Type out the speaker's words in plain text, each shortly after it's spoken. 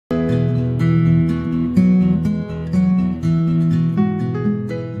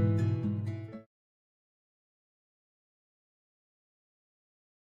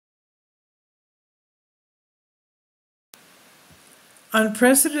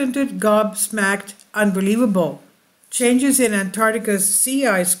Unprecedented, gobsmacked, unbelievable. Changes in Antarctica's sea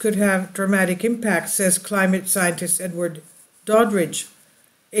ice could have dramatic impacts, says climate scientist Edward Doddridge.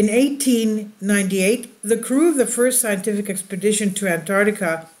 In 1898, the crew of the first scientific expedition to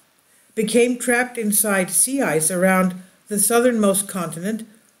Antarctica became trapped inside sea ice around the southernmost continent.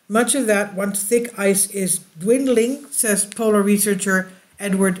 Much of that once thick ice is dwindling, says polar researcher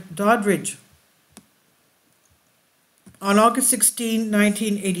Edward Doddridge. On August 16,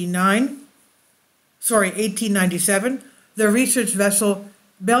 1897, the research vessel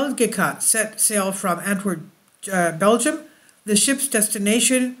Belgica set sail from Antwerp, Belgium. The ship's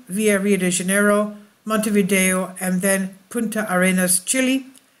destination, via Rio de Janeiro, Montevideo, and then Punta Arenas, Chile,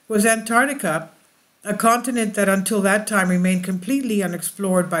 was Antarctica, a continent that until that time remained completely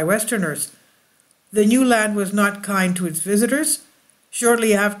unexplored by Westerners. The new land was not kind to its visitors.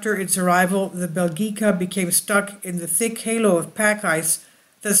 Shortly after its arrival, the Belgica became stuck in the thick halo of pack ice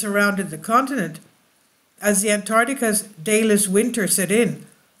that surrounded the continent. As the Antarctica's dayless winter set in,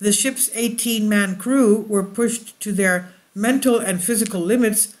 the ship's 18-man crew were pushed to their mental and physical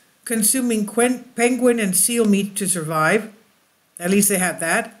limits, consuming penguin and seal meat to survive. At least they had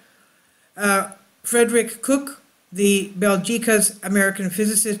that. Frederick Cook, the Belgica's American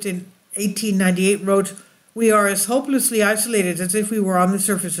physicist in 1898, wrote, "We are as hopelessly isolated as if we were on the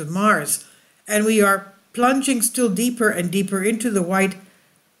surface of Mars, and we are plunging still deeper and deeper into the white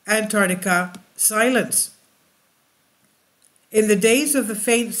Antarctica silence." In the days of the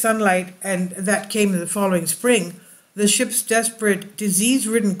faint sunlight and that came in the following spring, the ship's desperate,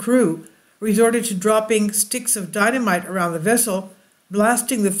 disease-ridden crew resorted to dropping sticks of dynamite around the vessel,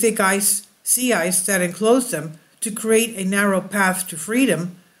 blasting the thick sea ice that enclosed them to create a narrow path to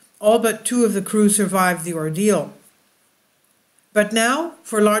freedom. All but 2 of the crew survived the ordeal. But now,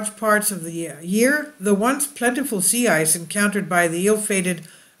 for large parts of the year, the once plentiful sea ice encountered by the ill-fated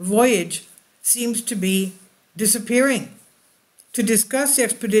voyage seems to be disappearing. To discuss the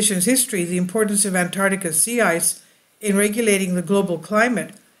expedition's history, the importance of Antarctica's sea ice in regulating the global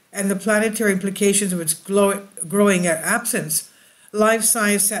climate, and the planetary implications of its growing absence, Live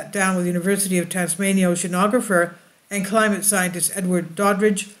Science sat down with University of Tasmania oceanographer and climate scientist Edward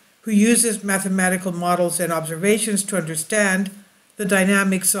Doddridge, who uses mathematical models and observations to understand the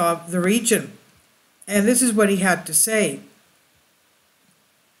dynamics of the region. And this is what he had to say.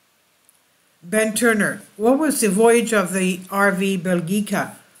 Ben Turner, what was the voyage of the RV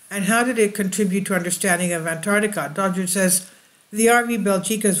Belgica, and how did it contribute to understanding of Antarctica? Doddridge says, the RV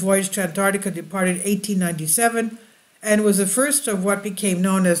Belgica's voyage to Antarctica departed 1897 and was the first of what became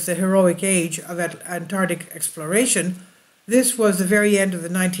known as the heroic age of Antarctic exploration. This was the very end of the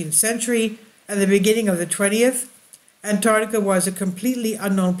 19th century and the beginning of the 20th. Antarctica was a completely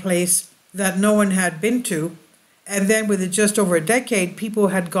unknown place that no one had been to, and then within just over a decade, people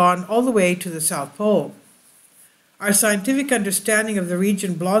had gone all the way to the South Pole. Our scientific understanding of the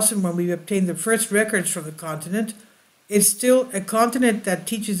region blossomed when we obtained the first records from the continent. It's still a continent that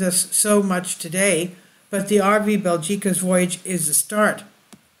teaches us so much today, but the RV Belgica's voyage is the start.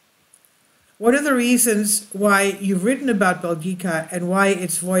 One of the reasons why you've written about Belgica and why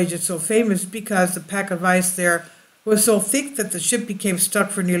its voyage is so famous is because the pack of ice there was so thick that the ship became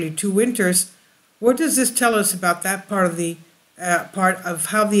stuck for nearly 2 winters. What does this tell us about that part of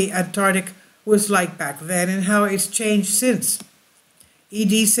how the Antarctic was like back then and how it's changed since?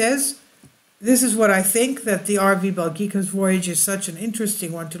 ED says, this is what I think, that the RV Belgica's voyage is such an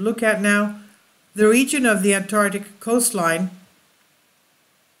interesting one to look at now. The region of the Antarctic coastline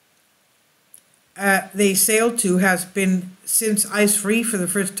they sailed to has been since ice-free for the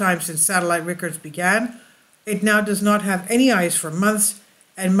first time since satellite records began. It now does not have any ice for months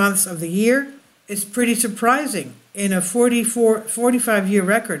and months of the year. It's pretty surprising in a 45-year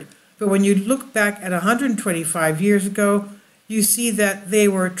record, but when you look back at 125 years ago, you see that they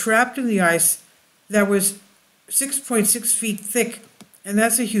were trapped in the ice that was 6.6 feet thick, and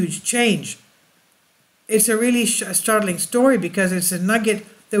that's a huge change. It's a really startling story because it's a nugget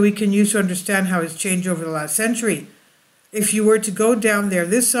that we can use to understand how it's changed over the last century. If you were to go down there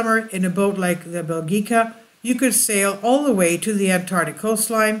this summer in a boat like the Belgica, you could sail all the way to the Antarctic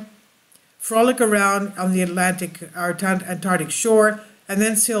coastline, frolic around on the Antarctic shore, and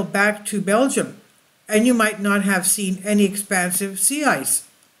then sail back to Belgium, and you might not have seen any expansive sea ice.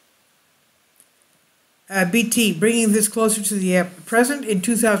 BT, bringing this closer to the present, in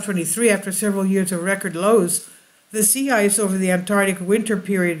 2023, after several years of record lows, the sea ice over the Antarctic winter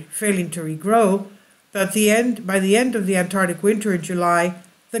period failing to regrow, but by the end of the Antarctic winter in July,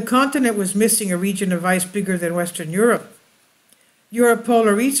 the continent was missing a region of ice bigger than Western Europe. You're a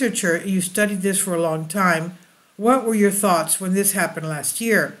polar researcher, you studied this for a long time. What were your thoughts when this happened last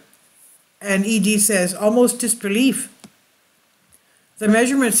year? And ED says, almost disbelief. The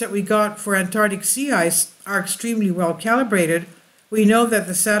measurements that we got for Antarctic sea ice are extremely well calibrated. We know that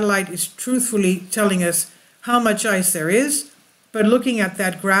the satellite is truthfully telling us how much ice there is, but looking at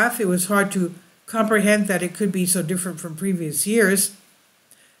that graph, it was hard to comprehend that it could be so different from previous years.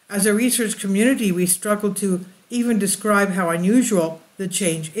 As a research community, we struggle to even describe how unusual the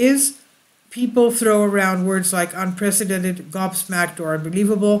change is. People throw around words like unprecedented, gobsmacked, or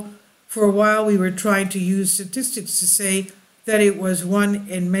unbelievable. For a while, we were trying to use statistics to say that it was one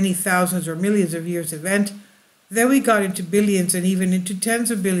in many thousands or millions of years event. Then we got into billions and even into tens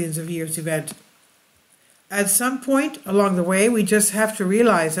of billions of years event. At some point along the way, we just have to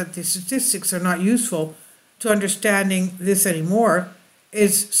realize that the statistics are not useful to understanding this anymore.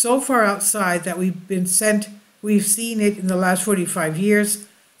 It's so far outside that we've seen it in the last 45 years,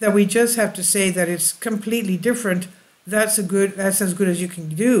 that we just have to say that it's completely different. That's as good as you can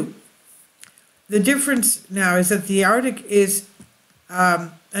do. The difference now is that the Arctic is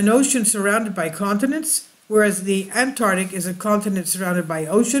an ocean surrounded by continents, whereas the Antarctic is a continent surrounded by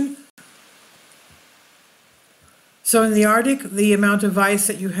ocean. So in the Arctic, the amount of ice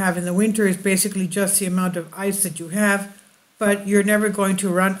that you have in the winter is basically just the amount of ice that you have, but you're never going to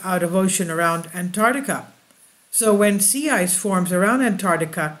run out of ocean around Antarctica. So when sea ice forms around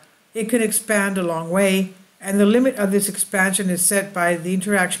Antarctica, it can expand a long way, and the limit of this expansion is set by the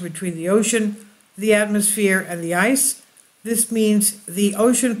interaction between the ocean, the atmosphere, and the ice. This means the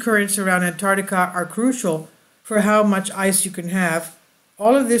ocean currents around Antarctica are crucial for how much ice you can have.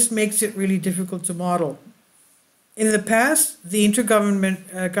 All of this makes it really difficult to model. In the past, the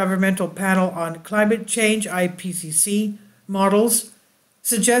Governmental Panel on Climate Change, IPCC, models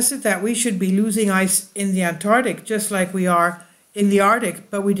suggested that we should be losing ice in the Antarctic just like we are in the Arctic,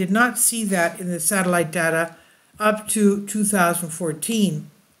 but we did not see that in the satellite data up to 2014.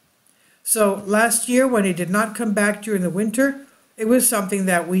 So last year, when it did not come back during the winter, it was something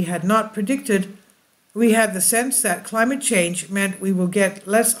that we had not predicted. We had the sense that climate change meant we will get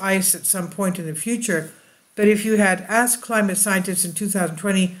less ice at some point in the future. But if you had asked climate scientists in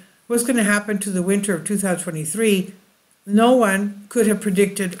 2020 what's going to happen to the winter of 2023, no one could have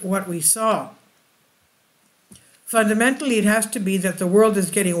predicted what we saw. Fundamentally, it has to be that the world is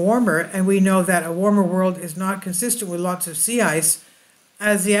getting warmer, and we know that a warmer world is not consistent with lots of sea ice.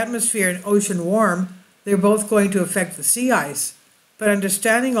 As the atmosphere and ocean warm, they're both going to affect the sea ice. But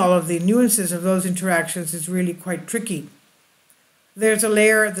understanding all of the nuances of those interactions is really quite tricky. There's a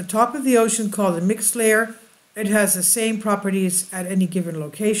layer at the top of the ocean called the mixed layer. It has the same properties at any given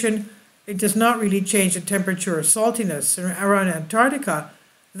location. It does not really change the temperature or saltiness. Around Antarctica,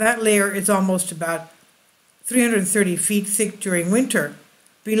 that layer is almost about 330 feet thick during winter.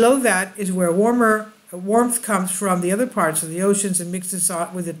 Below that is where warmth comes from the other parts of the oceans and mixes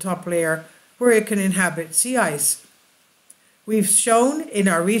with the top layer where it can inhabit sea ice. We've shown in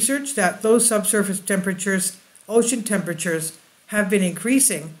our research that those subsurface temperatures, ocean temperatures, have been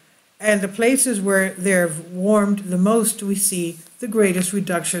increasing, and the places where they've warmed the most, we see the greatest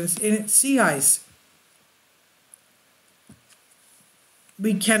reductions in sea ice.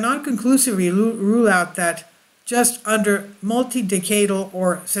 We cannot conclusively rule out that just under multi-decadal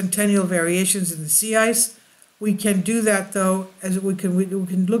or centennial variations in the sea ice. We can do that, though, as we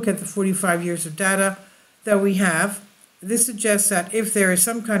can look at the 45 years of data that we have. This suggests that if there is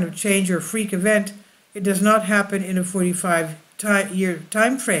some kind of change or freak event, it does not happen in a 45-year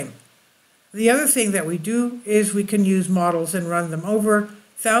time frame. The other thing that we do is we can use models and run them over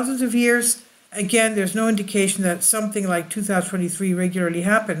thousands of years. Again, there's no indication that something like 2023 regularly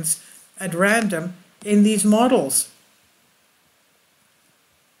happens at random in these models.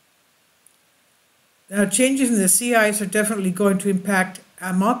 Now, changes in the sea ice are definitely going to impact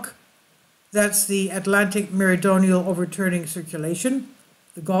AMOC. That's the Atlantic Meridional Overturning Circulation,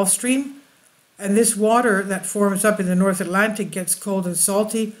 the Gulf Stream. And this water that forms up in the North Atlantic gets cold and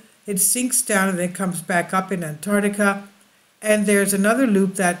salty. It sinks down and then comes back up in Antarctica. And there's another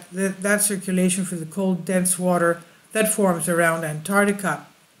loop that circulation for the cold, dense water that forms around Antarctica.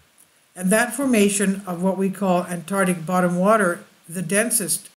 And that formation of what we call Antarctic bottom water, the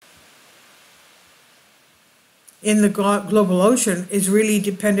densest in the global ocean, is really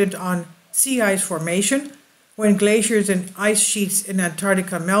dependent on sea ice formation. When glaciers and ice sheets in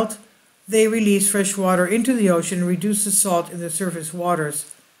Antarctica melt, they release fresh water into the ocean and reduce the salt in the surface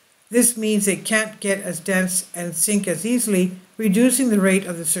waters. This means they can't get as dense and sink as easily, reducing the rate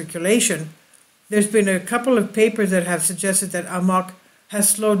of the circulation. There's been a couple of papers that have suggested that AMOC has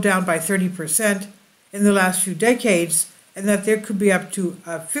slowed down by 30% in the last few decades, and that there could be up to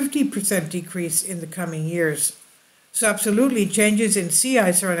a 50% decrease in the coming years. So absolutely, changes in sea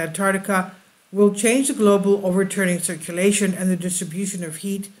ice around Antarctica will change the global overturning circulation and the distribution of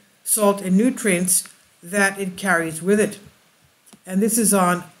heat, salt, and nutrients that it carries with it. And this is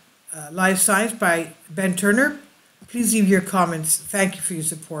on Live Science by Ben Turner. Please leave your comments. Thank you for your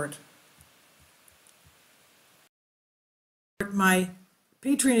support. My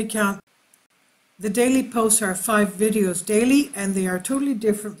Patreon account. The daily posts are 5 videos daily, and they are totally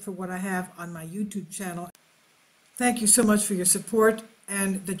different from what I have on my YouTube channel. Thank you so much for your support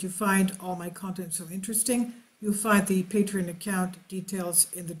and that you find all my content so interesting. You'll find the Patreon account details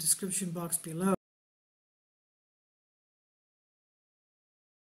in the description box below.